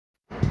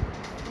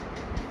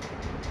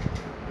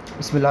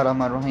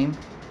Bismillahirrahmanirrahim.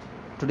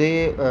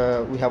 Today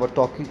we have a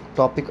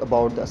topic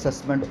about the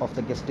assessment of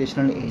the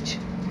gestational age.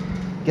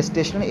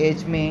 Gestational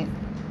age में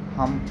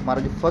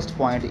हमारा जो first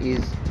point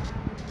is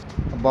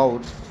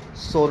about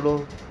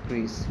solo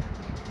crease.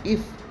 If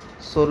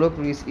solo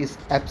crease is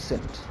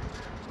absent,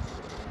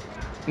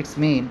 it's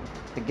mean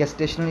the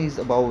gestational is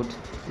about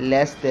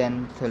less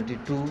than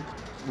 32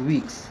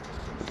 weeks.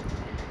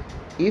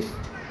 If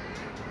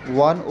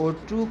one or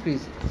two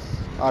creases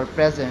are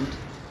present,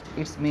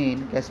 its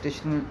mean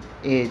gestational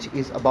age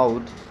is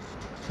about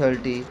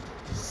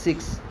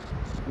 36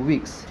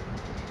 weeks.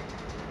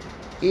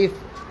 If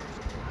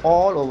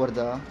all over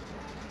the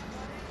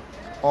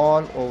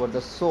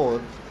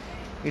soul,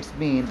 its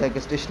mean the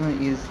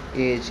gestational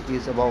age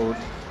is about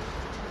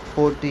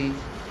 40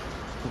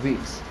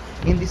 weeks.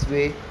 In this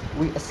way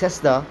we assess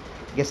the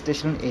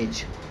gestational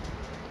age.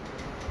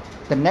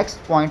 The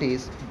next point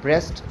is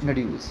breast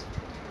nodules.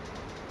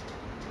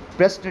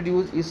 Breast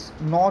nodules is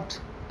not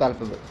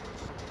palpable.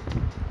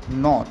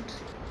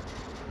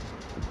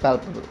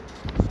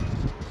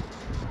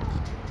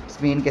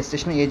 Its mean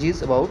gestational age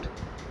is about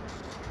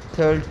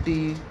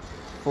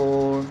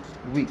 34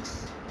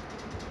 weeks.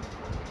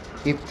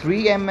 If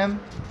 3 mm,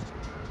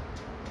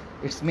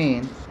 its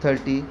mean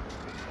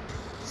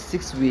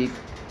 36 weeks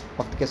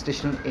of the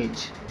gestational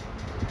age.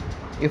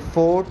 If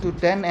 4 to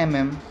 10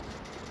 mm,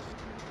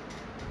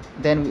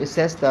 then we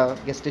assess the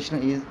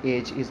gestational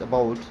age is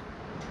about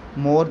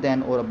more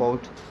than or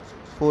about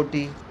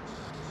 40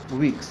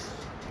 weeks.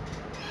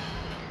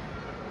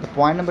 The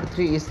point number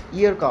 3 is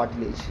ear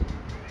cartilage.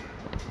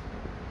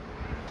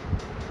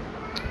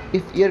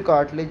 If ear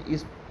cartilage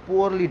is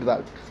poorly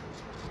developed,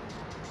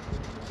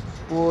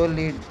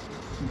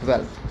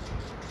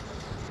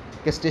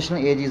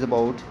 gestational age is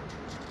about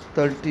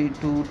 32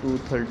 to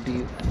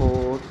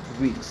 34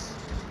 weeks.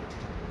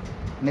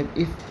 And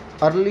if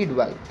earlier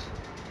developed,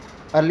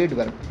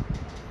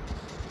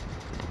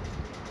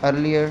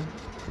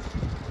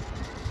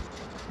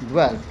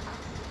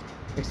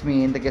 it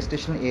means the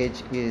gestational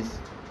age is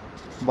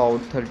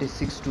about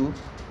 36 to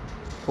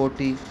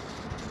 40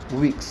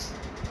 weeks.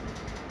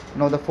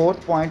 Now the fourth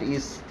point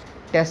is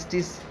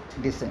testis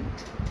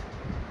descent.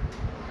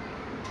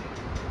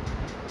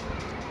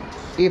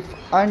 If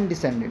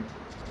undescended,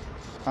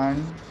 the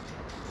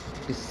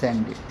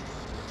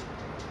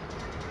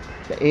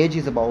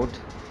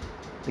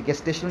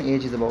gestational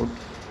age is about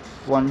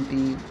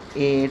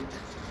 28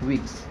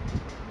 weeks.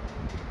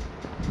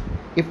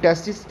 If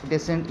testis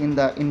descend in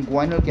the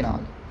inguinal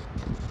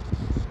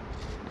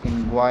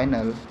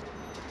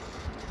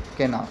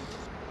canal,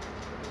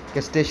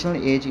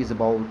 gestational age is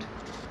about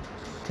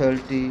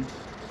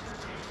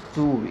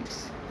 32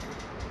 weeks.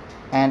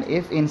 And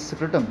if in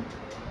scrotum,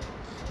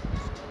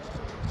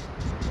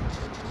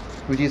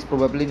 which is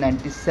probably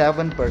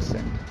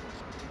 97%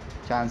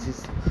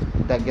 chances,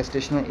 the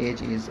gestational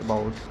age is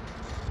about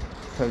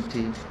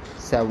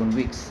 37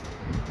 weeks.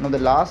 Now the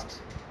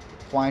last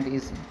point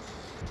is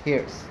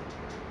hairs.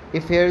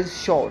 If hair is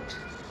short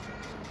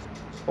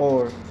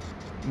or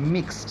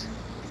mixed,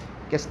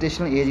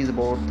 gestational age is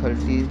about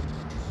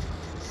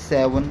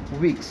 37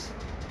 weeks.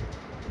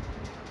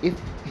 If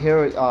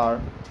hair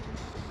are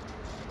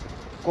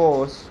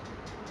coarse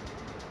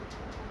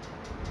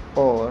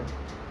or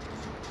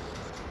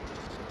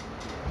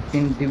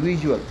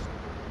individual,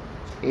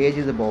 age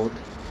is about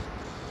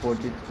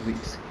 40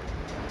 weeks.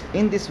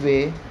 In this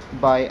way,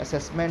 by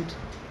assessment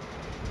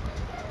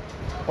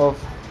of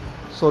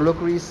solo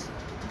crease,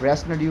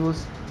 breast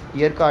nodules,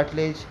 ear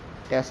cartilage,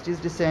 testis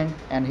descent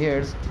and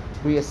hairs,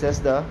 we assess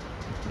the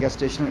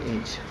gestational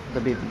age of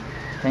the baby.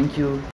 Thank you.